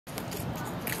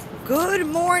Good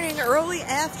morning, early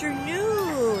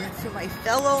afternoon to my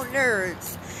fellow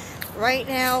nerds. Right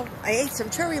now, I ate some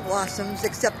cherry blossoms,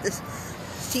 except the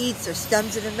seeds or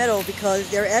stems in the middle because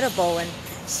they're edible, and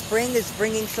spring is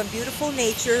bringing some beautiful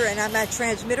nature, and I'm at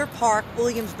Transmitter Park,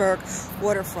 Williamsburg,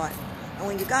 waterfront. And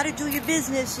when you gotta do your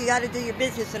business, you gotta do your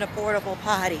business in a portable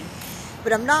potty.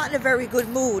 But I'm not in a very good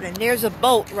mood, and there's a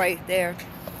boat right there.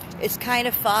 It's kind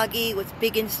of foggy with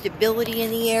big instability in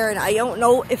the air, and I don't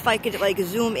know if I could like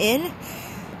zoom in.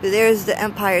 But there's the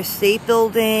Empire State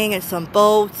Building and some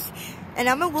boats. And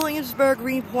I'm at Williamsburg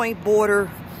Greenpoint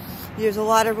border. There's a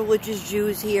lot of religious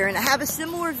Jews here, and I have a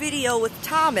similar video with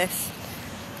Thomas.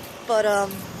 But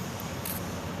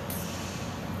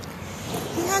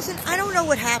he hasn't, I don't know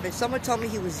what happened. Someone told me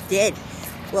he was dead.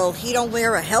 Well, he don't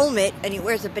wear a helmet and he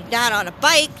wears a bandana on a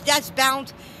bike. That's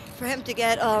bound for him to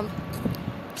get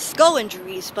skull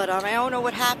injuries, but I don't know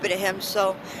what happened to him,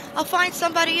 so I'll find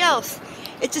somebody else.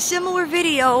 It's a similar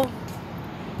video,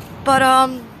 but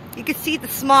you can see the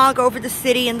smog over the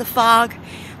city and the fog.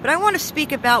 But I want to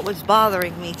speak about what's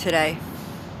bothering me today.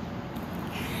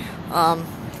 I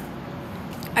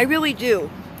really do,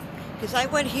 because I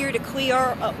went here to clear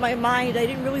up my mind. I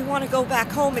didn't really want to go back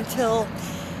home until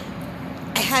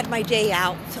I had my day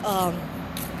out.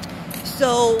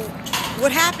 So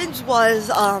what happens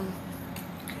was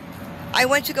I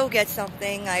went to go get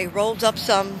something. I rolled up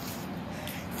some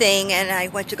thing and I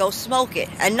went to go smoke it.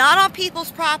 And not on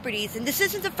people's properties. And this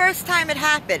isn't the first time it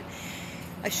happened.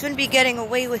 I shouldn't be getting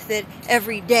away with it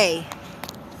every day.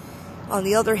 On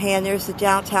the other hand, there's the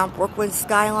downtown Brooklyn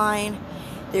skyline.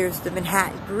 There's the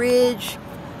Manhattan Bridge.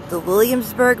 The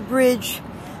Williamsburg Bridge.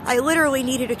 I literally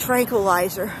needed a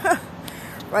tranquilizer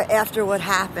right after what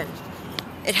happened.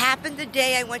 It happened the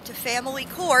day I went to family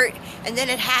court, and then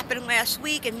it happened last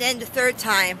week, and then the third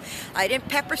time. I didn't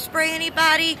pepper spray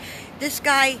anybody. This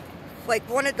guy, like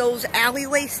one of those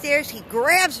alleyway stairs, he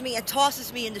grabs me and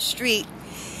tosses me in the street.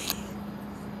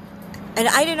 And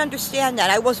I didn't understand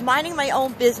that. I was minding my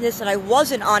own business, and I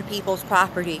wasn't on people's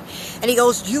property. And he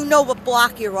goes, "You know what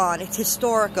block you're on. It's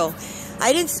historical."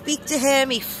 I didn't speak to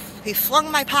him. He flung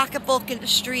my pocketbook in the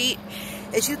street.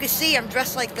 As you can see, I'm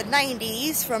dressed like the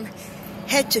 90s from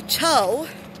head to toe.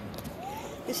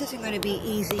 This isn't going to be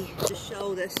easy to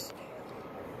show this,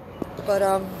 but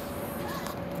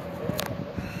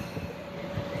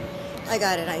I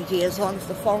got an idea. As long as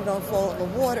the phone don't fall in the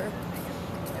water,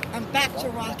 I'm back to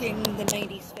rocking the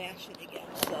 90s fashion again.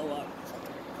 So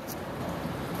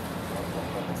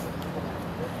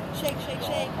shake, shake,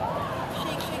 shake,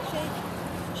 shake, shake, shake,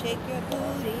 shake your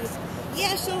booty.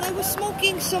 Yeah, so I was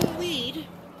smoking some weed.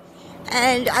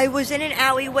 And I was in an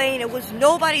alleyway, and it was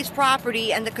nobody's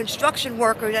property, and the construction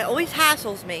worker that always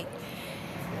hassles me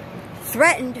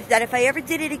threatened that if I ever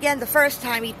did it again the first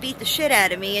time, he'd beat the shit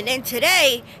out of me. And then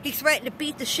today, he threatened to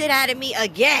beat the shit out of me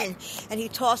again. And he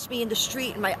tossed me in the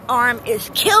street, and my arm is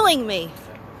killing me.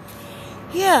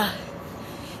 Yeah,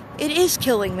 it is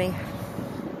killing me.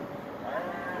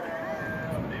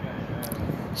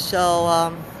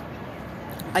 So,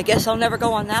 I guess I'll never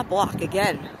go on that block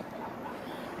again.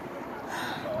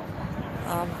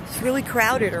 It's really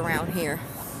crowded around here.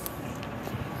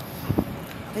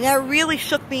 And that really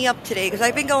shook me up today because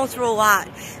I've been going through a lot,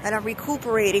 and I'm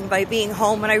recuperating by being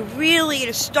home, and it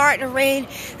is starting to rain,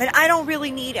 and I don't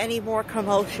really need any more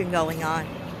commotion going on.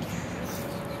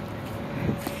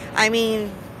 I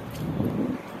mean,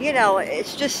 you know,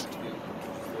 it's just,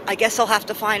 I guess I'll have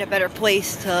to find a better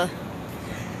place to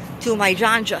do my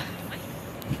janja.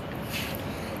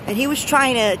 And he was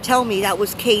trying to tell me that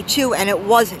was K2, and it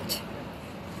wasn't.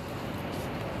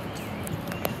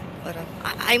 But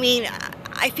I mean,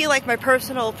 I feel like my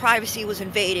personal privacy was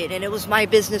invaded, and it was my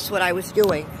business what I was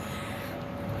doing.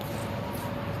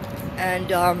 And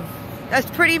that's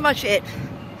pretty much it.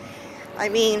 I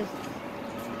mean,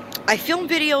 I filmed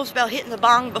videos about hitting the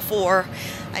bong before.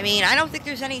 I mean, I don't think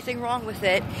there's anything wrong with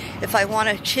it if I want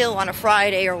to chill on a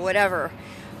Friday or whatever.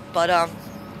 But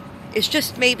it's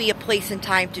just maybe a place and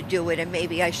time to do it, and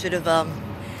maybe I should have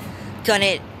done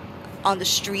it on the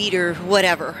street or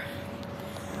whatever.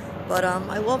 But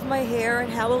I love my hair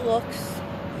and how it looks.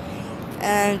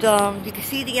 And you can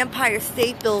see the Empire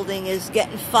State Building is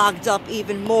getting fogged up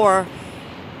even more.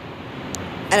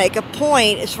 And I can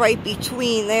point, it's right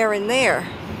between there and there.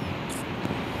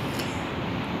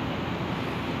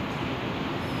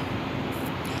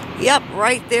 Yep,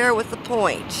 right there with the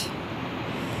point.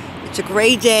 It's a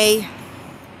gray day.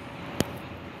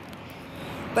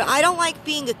 But I don't like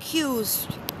being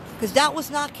accused, because that was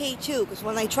not K2. Because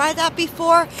when I tried that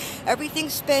before, everything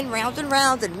spun round and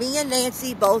round, and me and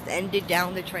Nancy both ended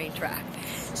down the train track.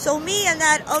 So me and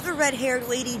that other red-haired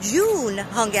lady, June,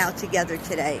 hung out together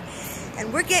today.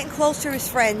 And we're getting closer as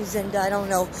friends, and I don't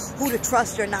know who to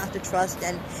trust or not to trust.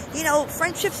 And, you know,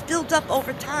 friendships build up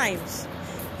over times.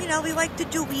 You know, we like to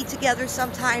do weed together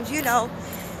sometimes, you know.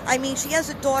 I mean, she has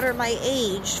a daughter my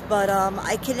age, but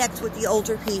I connect with the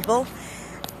older people.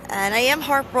 And I am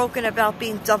heartbroken about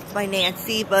being dumped by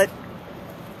Nancy, but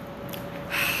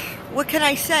what can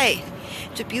I say?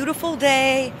 It's a beautiful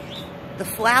day. The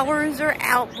flowers are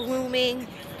out blooming.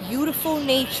 Beautiful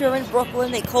nature in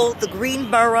Brooklyn. They call it the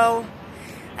Green Borough.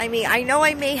 I mean, I know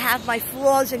I may have my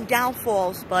flaws and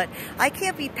downfalls, but I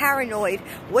can't be paranoid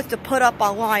what to put up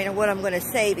online and what I'm going to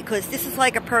say, because this is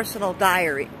like a personal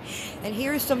diary. And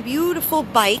here's some beautiful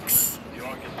bikes.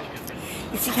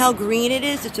 You see how green it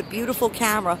is? It's a beautiful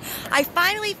camera. I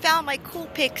finally found my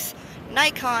Coolpix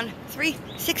Nikon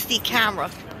 360 camera.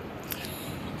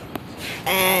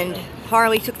 And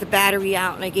Harley took the battery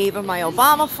out and I gave her my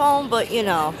Obama phone, but you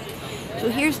know. So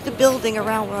here's the building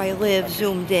around where I live,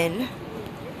 zoomed in.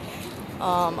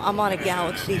 I'm on a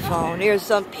Galaxy phone. There's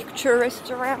some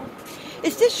tourists around.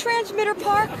 Is this Transmitter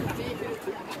Park?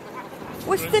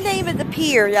 What's the name of the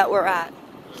pier that we're at?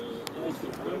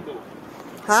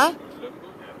 Huh?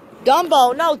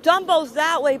 Dumbo. No, Dumbo's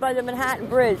that way by the Manhattan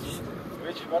Bridge.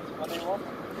 What do you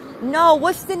want? No,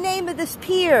 what's the name of this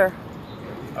pier?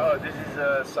 Oh, this is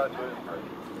South Williamsburg.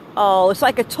 Oh, it's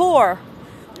like a tour.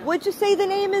 What'd you say the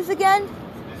name is again?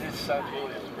 This is South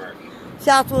Williamsburg.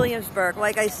 South Williamsburg.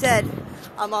 Like I said,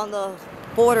 I'm on the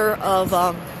border of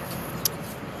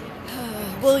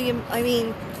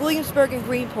Williamsburg and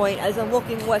Greenpoint as I'm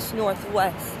looking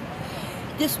west-northwest.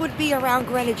 This would be around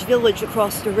Greenwich Village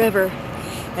across the river.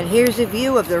 And here's a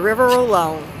view of the river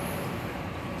alone.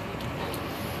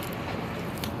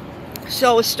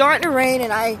 So it's starting to rain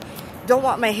and I don't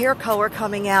want my hair color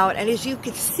coming out. And as you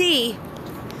can see,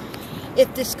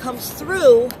 if this comes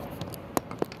through,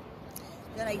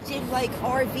 that I did like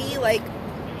RV, like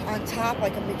on top,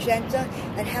 like a magenta,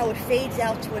 and how it fades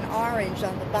out to an orange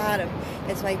on the bottom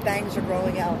as my bangs are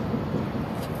growing out.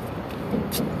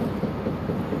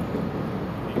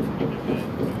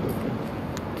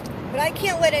 But I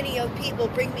can't let any of people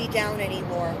bring me down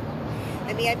anymore.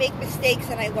 I mean, I make mistakes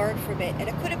and I learn from it. And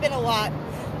it could have been a lot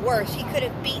worse. He could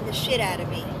have beaten the shit out of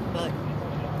me. But,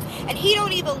 and he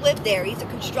don't even live there. He's a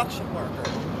construction worker.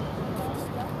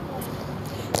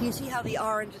 You see how the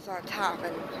orange is on top.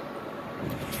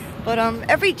 But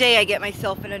every day I get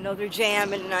myself in another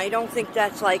jam, and I don't think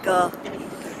that's like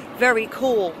very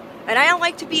cool. And I don't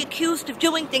like to be accused of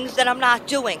doing things that I'm not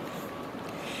doing.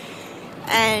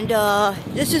 And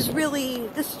this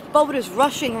boat is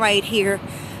rushing right here.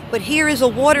 But here is a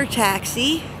water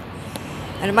taxi.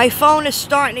 And my phone is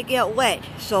starting to get wet.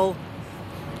 So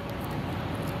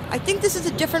I think this is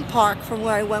a different park from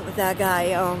where I went with that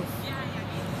guy.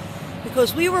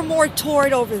 Because we were more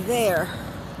toward over there.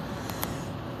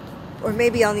 Or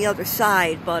maybe on the other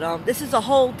side. But this is a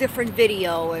whole different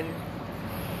video. And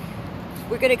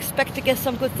we're going to expect to get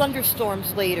some good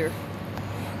thunderstorms later.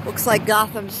 Looks like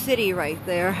Gotham City right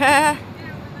there.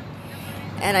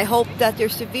 And I hope that they're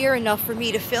severe enough for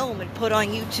me to film and put on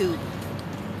YouTube.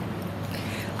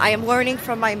 I am learning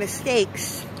from my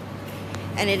mistakes.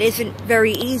 And it isn't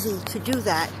very easy to do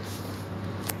that.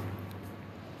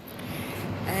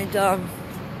 And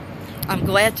I'm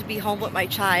glad to be home with my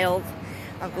child.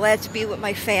 I'm glad to be with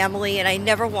my family. And I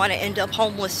never want to end up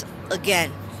homeless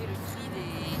again.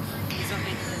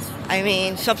 I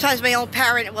mean, sometimes my own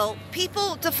parent, well,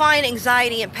 people define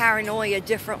anxiety and paranoia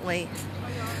differently.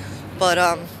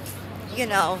 But, you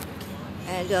know,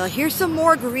 and here's some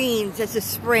more greens as it's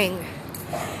spring.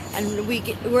 And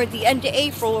we're at the end of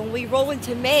April, and we roll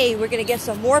into May, we're going to get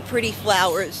some more pretty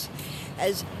flowers.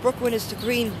 As Brooklyn is the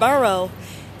green borough,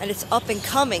 and it's up and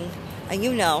coming. And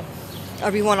you know,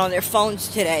 everyone on their phones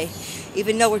today.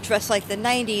 Even though we're dressed like the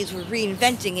 90s, we're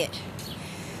reinventing it.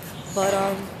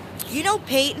 But, you know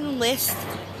Peyton List,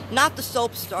 not the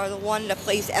soap star, the one that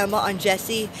plays Emma on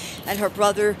Jessie, and her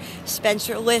brother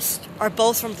Spencer List are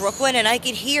both from Brooklyn, and I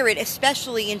could hear it,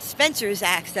 especially in Spencer's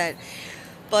accent.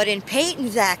 But in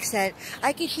Peyton's accent,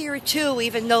 I could hear it too,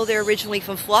 even though they're originally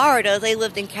from Florida. They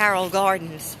lived in Carroll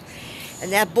Gardens.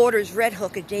 And that borders Red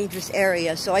Hook, a dangerous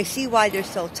area, so I see why they're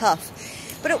so tough.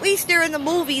 But at least they're in the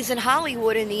movies in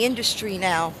Hollywood, in the industry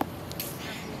now.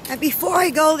 And before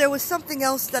I go, there was something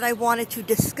else that I wanted to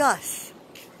discuss.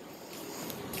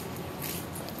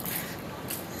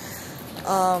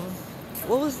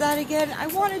 What was that again? I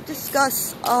want to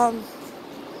discuss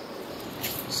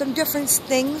some different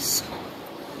things.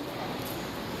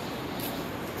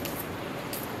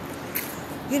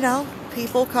 You know,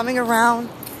 people coming around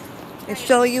and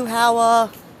show you how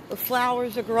the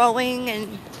flowers are growing,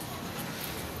 and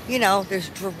you know,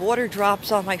 there's water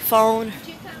drops on my phone.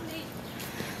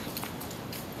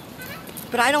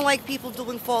 But I don't like people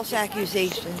doing false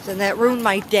accusations, and that ruined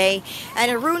my day, and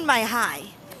it ruined my high.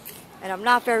 And I'm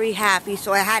not very happy,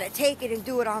 so I had to take it and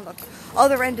do it on the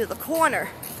other end of the corner,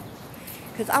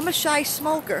 because I'm a shy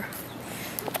smoker.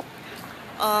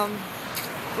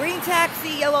 Green taxi,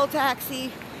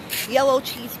 yellow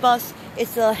cheese bus.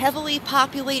 It's a heavily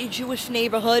populated Jewish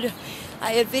neighborhood.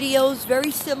 I had videos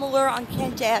very similar on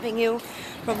Kent Avenue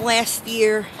from last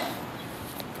year.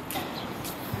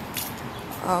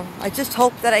 I just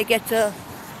hope that I get to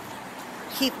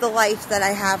keep the life that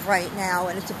I have right now,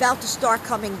 and it's about to start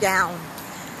coming down.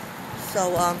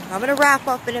 So I'm going to wrap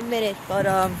up in a minute, but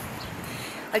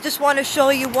I just want to show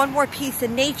you one more piece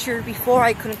of nature before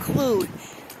I conclude.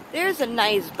 There's a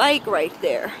nice bike right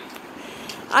there.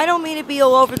 I don't mean to be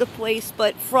all over the place,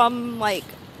 but from like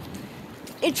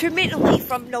intermittently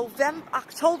from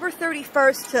October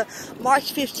 31st to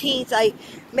March 15th, I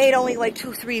made only like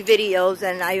 2-3 videos,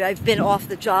 and I've been off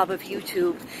the job of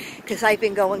YouTube because I've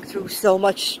been going through so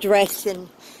much stress, and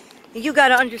you got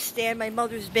to understand, my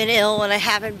mother's been ill and I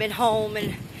haven't been home,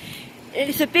 and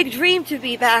it's a big dream to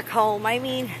be back home. I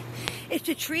mean, it's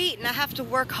a treat, and I have to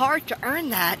work hard to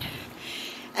earn that,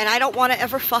 and I don't want to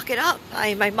ever fuck it up.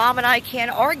 My mom and I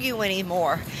can't argue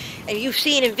anymore. And you've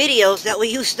seen in videos that we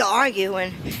used to argue,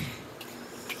 and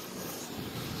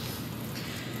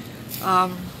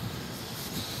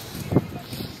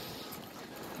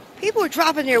people are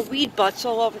dropping their weed butts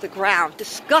all over the ground.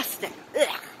 Disgusting. Ugh.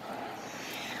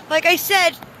 Like I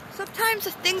said, sometimes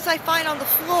the things I find on the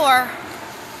floor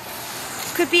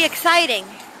could be exciting,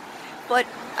 but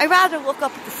I'd rather look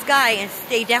up at the sky and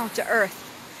stay down to earth.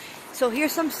 So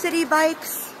here's some city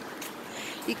bikes.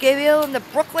 You give you the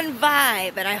Brooklyn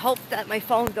vibe, and I hope that my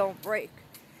phone don't break.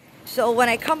 So when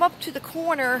I come up to the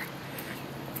corner,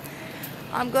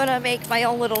 I'm gonna make my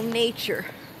own little nature.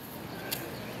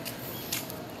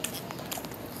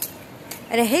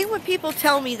 And I hate when people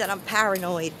tell me that I'm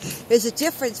paranoid. There's a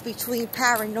difference between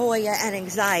paranoia and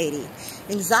anxiety.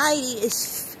 Anxiety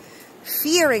is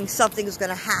fearing something's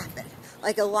gonna happen,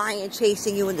 like a lion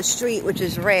chasing you in the street, which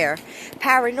is rare.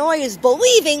 Paranoia is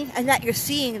believing and that you're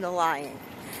seeing the lion.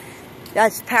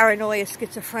 That's paranoia,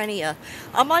 schizophrenia.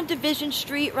 I'm on Division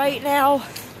Street right now,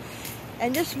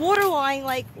 and this water line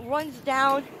like runs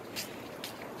down.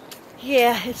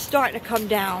 Yeah, it's starting to come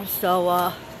down.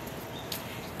 So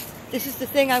this is the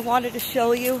thing I wanted to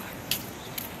show you.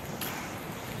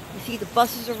 You see the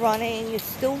buses are running. It's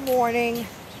still morning,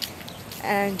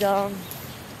 and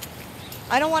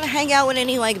I don't want to hang out with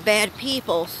any like bad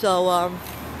people. So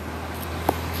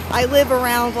I live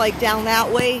around like down that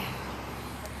way.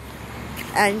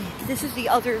 And this is the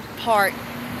other part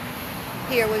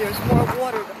here where there's more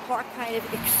water. The park kind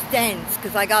of extends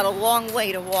because I got a long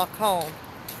way to walk home.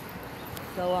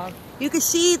 So you can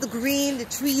see the green, the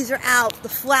trees are out, the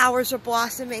flowers are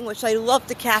blossoming, which I love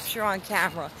to capture on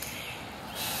camera.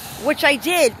 Which I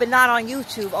did, but not on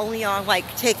YouTube, only on like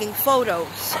taking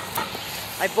photos.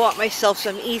 I bought myself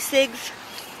some e-cigs.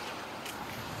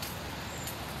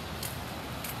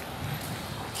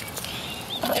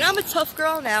 And I'm a tough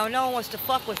girl now. No one wants to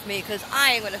fuck with me because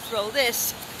I am going to throw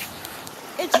this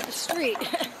into the street.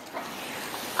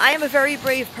 I am a very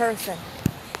brave person.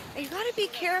 And you got to be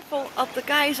careful of the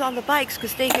guys on the bikes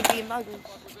because they could be muggers.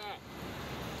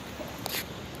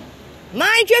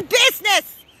 Mind your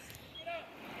business!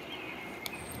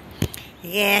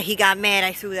 Yeah, he got mad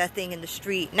I threw that thing in the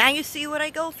street. Now you see what I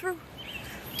go through?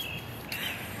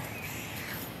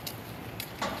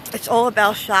 It's all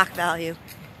about shock value.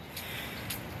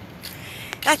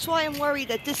 That's why I'm worried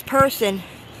that this person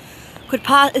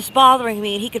is bothering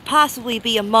me, and he could possibly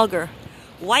be a mugger.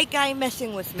 White guy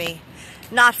messing with me.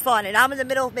 Not fun. And I'm in the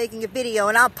middle of making a video,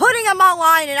 and I'm putting him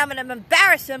online, and I'm going to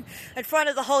embarrass him in front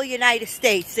of the whole United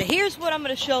States. So here's what I'm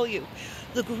going to show you.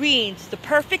 The greens, the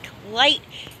perfect light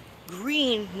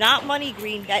green, not money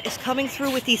green, that is coming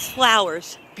through with these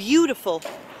flowers. Beautiful.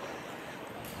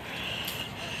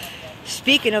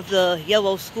 Speaking of the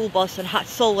yellow school bus and hot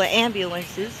solar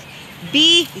ambulances,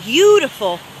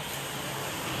 beautiful.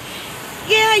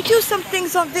 Yeah, I do some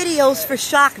things on videos for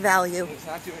shock value.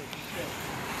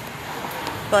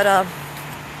 But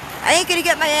I ain't gonna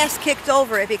get my ass kicked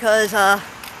over it because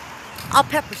I'll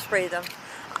pepper spray them.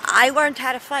 I learned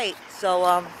how to fight,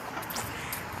 so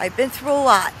I've been through a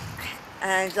lot.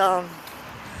 And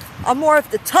I'm more of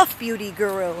the tough beauty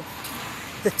guru,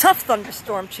 the tough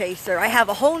thunderstorm chaser. I have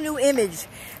a whole new image,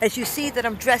 as you see that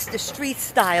I'm dressed the street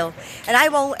style. And I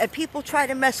won't, and people try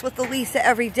to mess with Elisa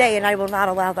every day, and I will not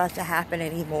allow that to happen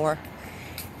anymore.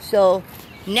 So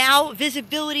Now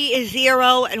visibility is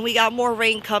 0 and we got more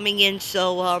rain coming in,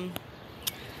 so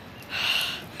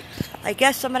I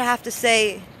guess I'm gonna have to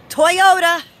say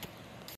Toyota.